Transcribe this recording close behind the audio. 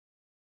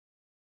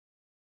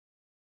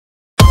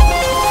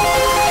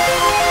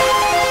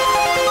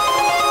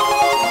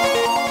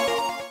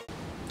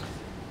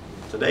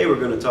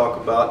to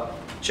talk about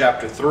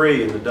Chapter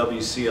 3 in the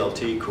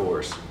WCLT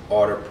course,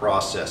 Order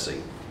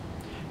Processing.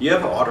 You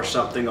ever order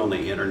something on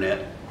the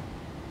internet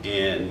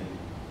and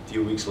a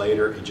few weeks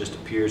later it just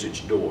appears at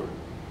your door?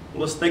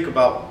 Well, let's think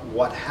about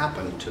what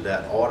happened to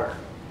that order.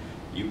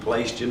 You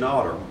placed an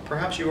order.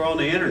 Perhaps you were on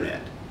the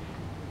internet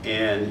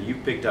and you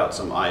picked out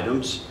some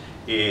items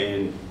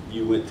and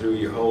you went through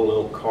your whole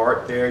little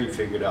cart there. You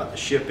figured out the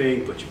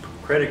shipping, put your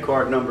credit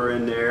card number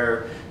in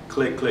there,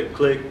 click, click,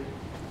 click,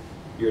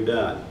 you're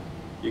done.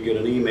 You get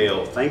an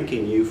email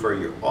thanking you for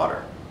your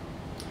order.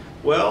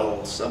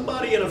 Well,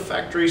 somebody in a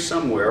factory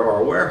somewhere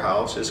or a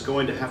warehouse is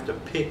going to have to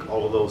pick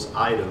all of those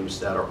items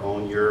that are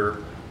on your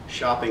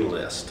shopping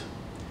list.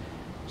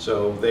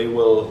 So they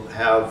will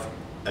have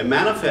a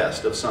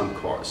manifest of some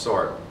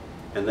sort,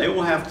 and they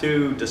will have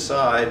to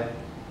decide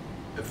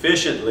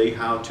efficiently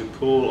how to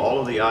pull all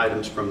of the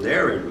items from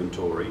their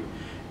inventory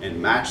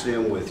and match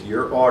them with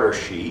your order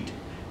sheet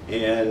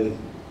and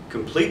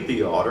complete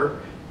the order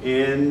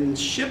and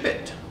ship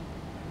it.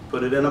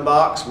 Put it in a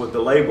box with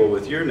the label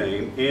with your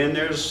name, and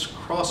there's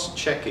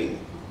cross-checking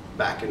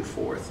back and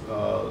forth.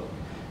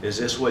 Is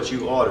this what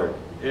you ordered?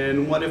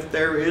 And what if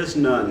there is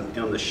none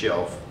on the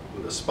shelf,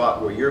 the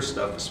spot where your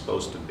stuff is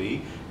supposed to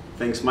be?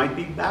 Things might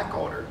be back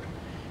ordered,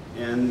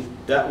 and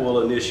that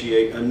will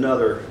initiate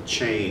another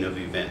chain of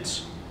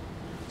events.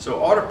 So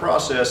order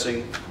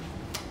processing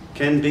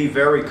can be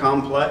very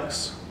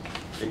complex.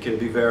 It can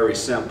be very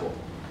simple,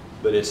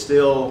 but it's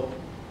still,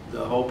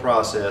 the whole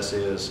process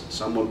is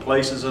someone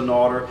places an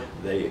order,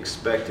 they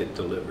expect it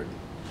delivered.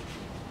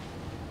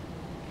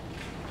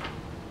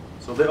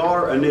 So the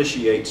order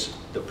initiates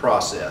the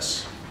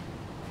process.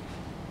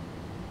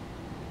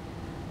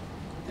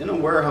 In a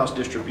warehouse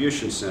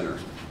distribution center,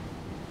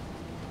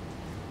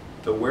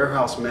 the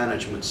warehouse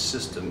management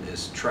system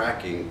is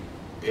tracking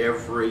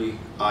every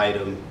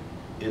item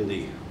in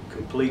the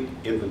complete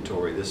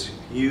inventory, this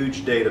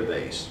huge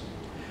database.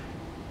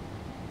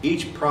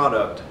 Each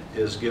product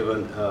is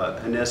given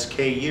an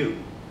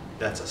SKU.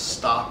 That's a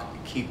stock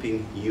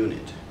keeping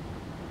unit.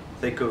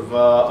 Think of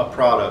a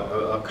product,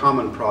 a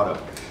common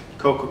product.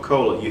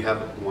 Coca-Cola, you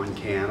have one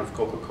can of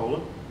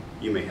Coca-Cola.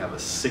 You may have a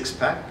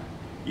 6-pack.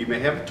 You may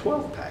have a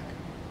 12-pack.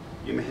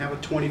 You may have a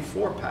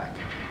 24-pack.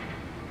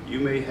 You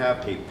may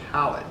have a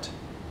pallet.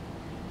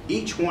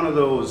 Each one of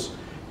those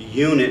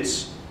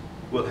units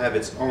will have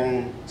its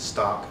own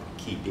stock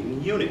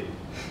keeping unit,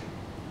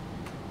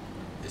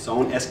 its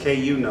own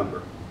SKU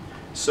number.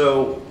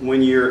 So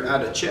when you're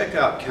at a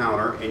checkout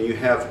counter and you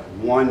have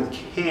one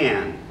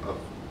can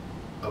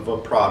of a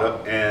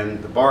product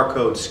and the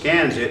barcode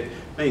scans it,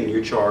 then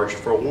you're charged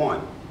for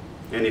one.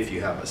 And if you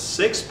have a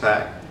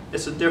 6-pack,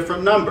 it's a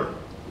different number.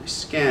 You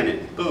scan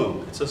it,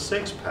 boom, it's a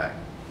 6-pack.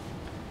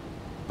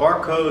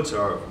 Barcodes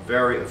are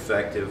very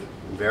effective,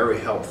 very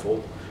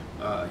helpful.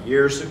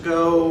 Years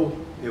ago,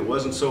 it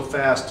wasn't so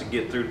fast to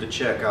get through the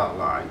checkout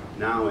line.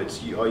 Now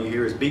it's all you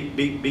hear is beep,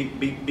 beep, beep,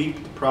 beep,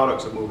 beep. The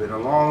products are moving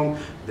along.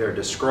 They're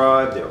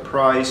described. They're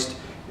priced.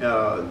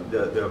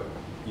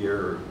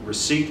 Your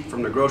receipt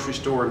from the grocery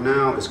store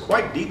now is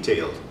quite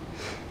detailed.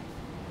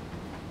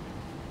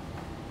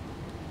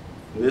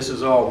 And this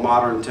is all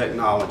modern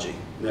technology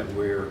that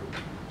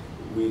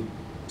we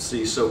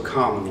see so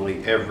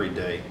commonly every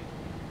day.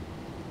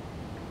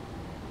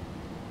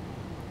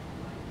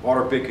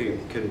 Order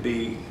picking can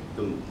be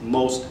the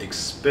most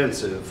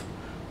expensive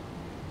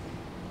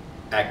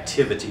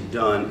activity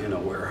done in a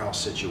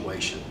warehouse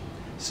situation.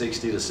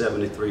 60 to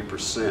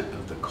 73%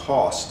 of the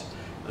cost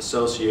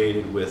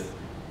associated with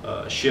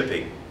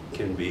shipping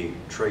can be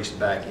traced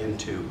back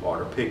into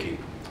order picking.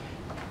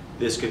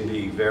 This can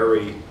be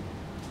very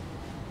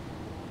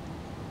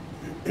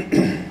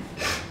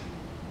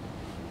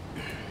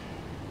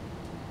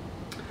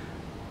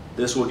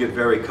this will get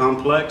very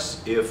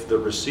complex if the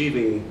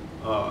receiving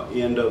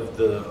end of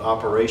the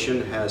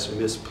operation has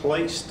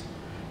misplaced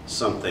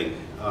something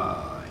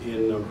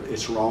in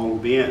its wrong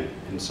bin,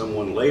 and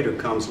someone later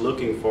comes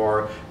looking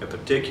for a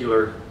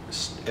particular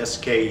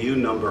SKU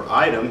number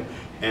item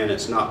and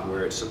it's not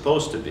where it's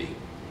supposed to be.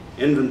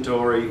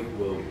 Inventory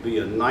will be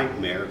a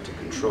nightmare to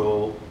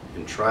control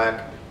and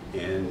track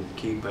and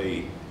keep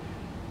a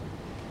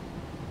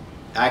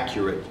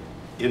accurate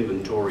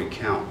inventory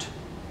count.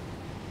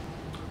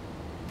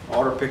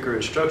 Order picker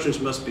instructions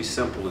must be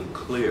simple and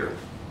clear.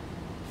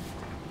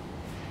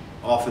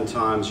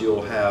 Oftentimes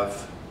you'll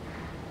have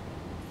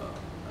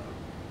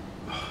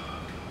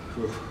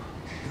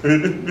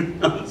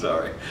I'm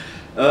sorry.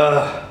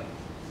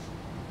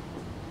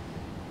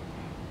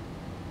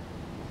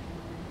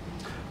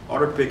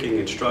 Order picking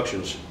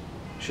instructions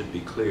should be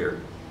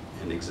clear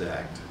and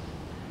exact.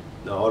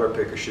 The order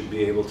picker should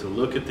be able to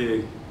look at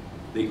the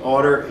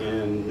order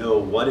and know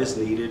what is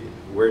needed,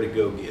 where to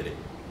go get it,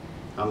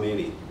 how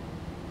many,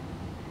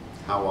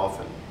 how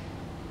often,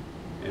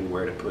 and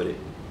where to put it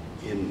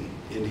in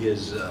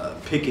his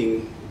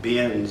picking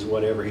bins,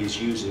 whatever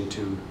he's using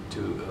to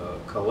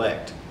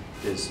collect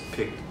his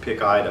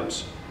pick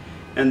items.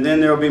 And then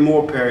there will be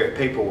more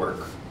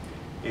paperwork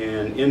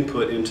and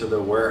input into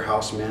the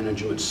warehouse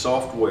management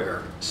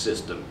software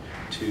system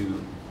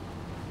to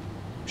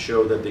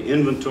show that the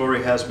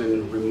inventory has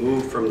been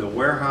removed from the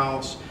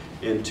warehouse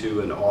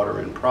into an order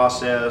in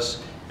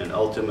process and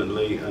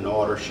ultimately an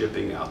order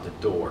shipping out the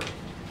door.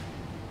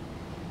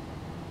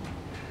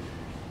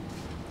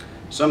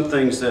 Some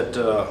things that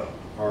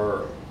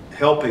are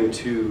helping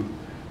to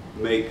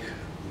make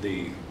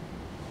the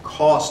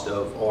cost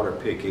of order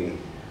picking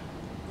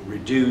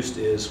reduced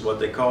is what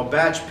they call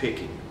batch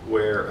picking,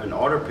 where an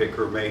order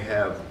picker may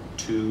have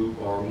 2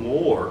 or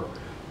more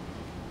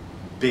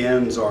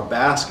bins or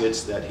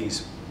baskets that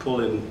he's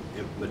pulling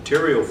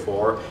material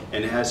for,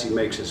 and as he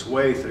makes his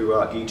way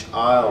throughout each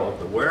aisle of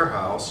the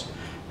warehouse,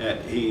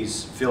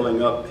 he's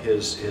filling up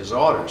his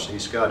orders.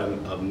 He's got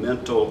a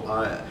mental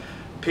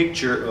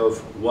picture of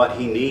what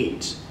he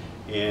needs,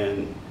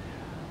 and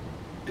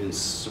in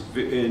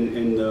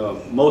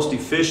the most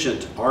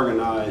efficient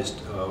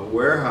organized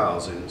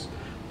warehouses,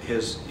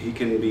 he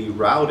can be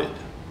routed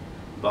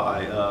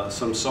by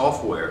some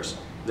softwares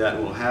that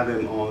will have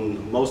him on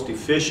the most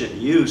efficient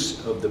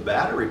use of the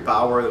battery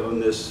power on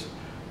this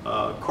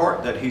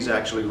cart that he's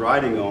actually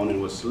riding on,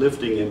 and was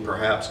lifting him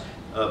perhaps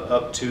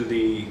up to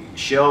the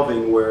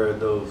shelving where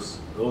those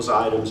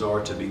items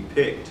are to be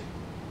picked.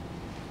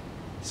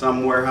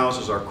 Some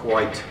warehouses are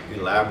quite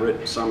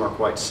elaborate, some are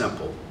quite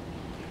simple,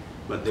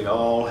 but they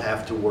all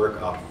have to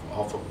work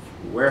off of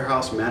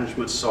warehouse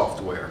management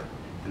software.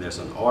 And there's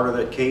an order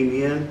that came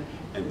in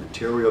and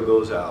material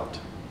goes out.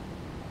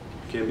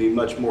 It can be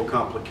much more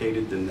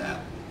complicated than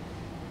that.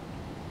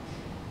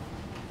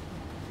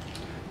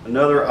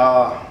 Another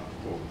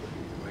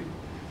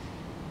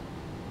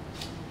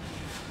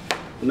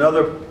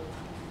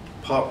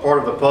part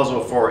of the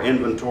puzzle for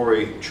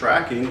inventory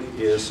tracking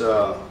is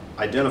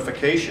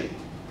identification.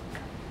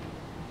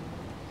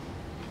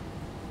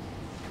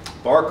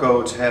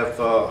 Barcodes have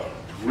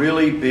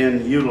really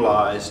been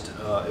utilized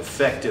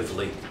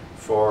effectively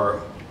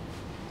for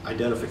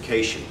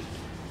identification.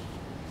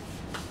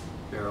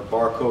 There are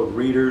barcode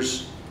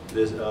readers.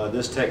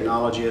 This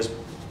technology has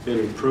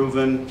been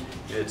proven.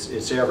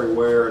 It's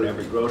everywhere, in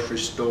every grocery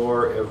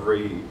store,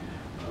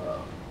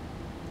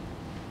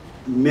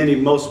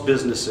 most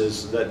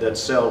businesses that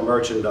sell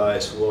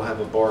merchandise will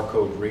have a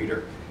barcode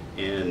reader,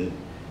 and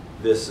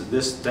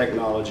this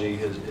technology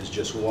is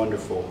just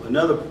wonderful.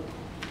 Another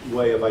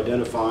way of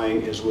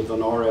identifying is with an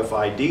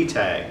RFID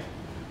tag.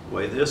 The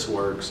way this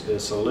works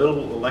is a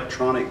little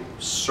electronic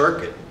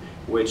circuit,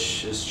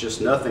 which is just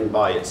nothing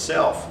by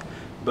itself,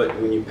 but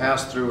when you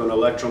pass through an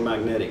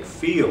electromagnetic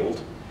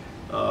field,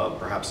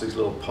 perhaps these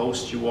little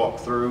posts you walk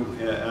through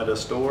at a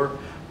store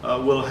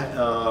will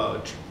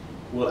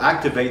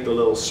activate the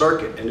little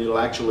circuit, and it'll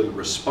actually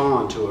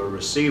respond to a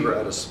receiver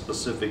at a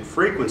specific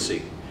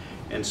frequency.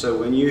 And so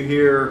when you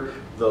hear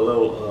the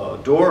little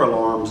door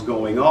alarms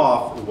going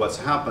off, what's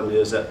happened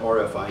is that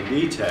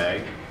RFID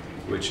tag,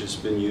 which has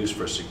been used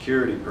for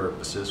security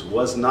purposes,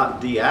 was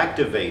not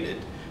deactivated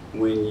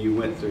when you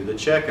went through the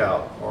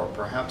checkout, or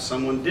perhaps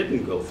someone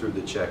didn't go through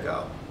the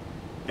checkout,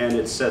 and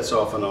it sets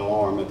off an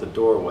alarm at the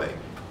doorway.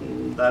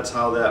 And that's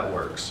how that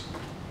works.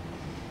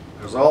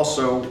 There's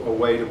also a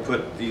way to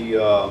put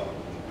the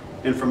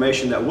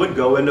information that would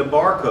go into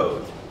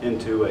barcode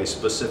into a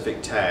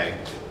specific tag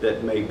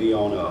that may be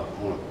on a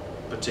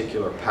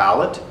particular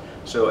pallet.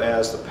 So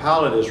as the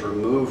pallet is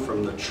removed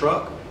from the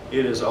truck,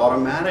 it is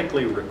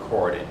automatically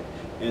recorded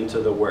into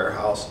the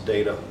warehouse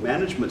data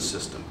management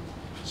system.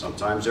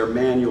 Sometimes they're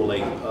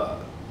manually,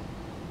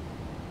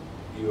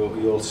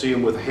 you'll see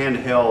them with a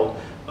handheld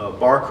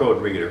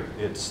barcode reader.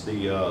 It's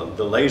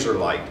the laser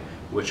light,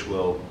 which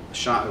will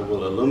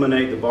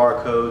illuminate the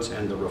barcodes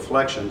and the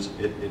reflections.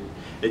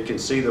 It can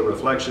see the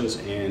reflections,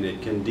 and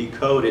it can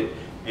decode it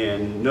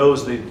and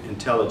knows the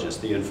intelligence.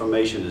 The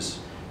information is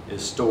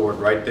stored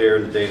right there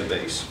in the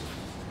database.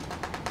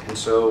 And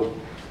so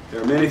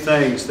there are many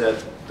things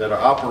that are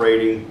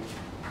operating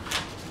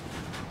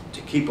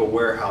to keep a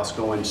warehouse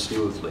going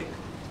smoothly.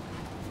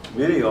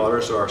 Many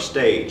orders are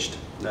staged.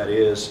 That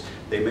is,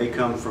 they may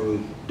come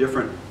from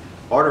different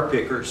order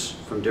pickers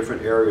from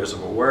different areas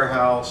of a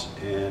warehouse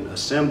and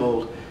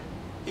assembled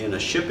in a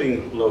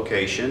shipping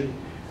location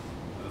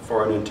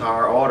for an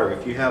entire order.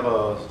 If you have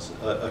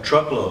a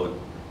truckload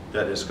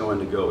that is going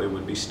to go, it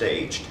would be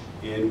staged,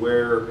 and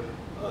where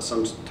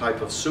some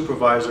type of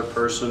supervisor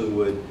person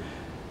would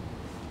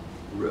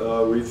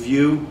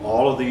review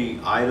all of the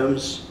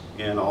items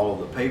and all of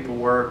the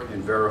paperwork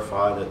and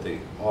verify that the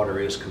order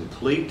is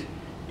complete,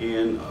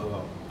 and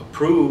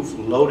approve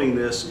loading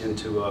this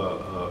into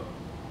a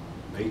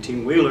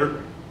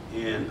 18-wheeler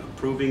and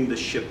approving the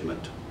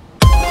shipment.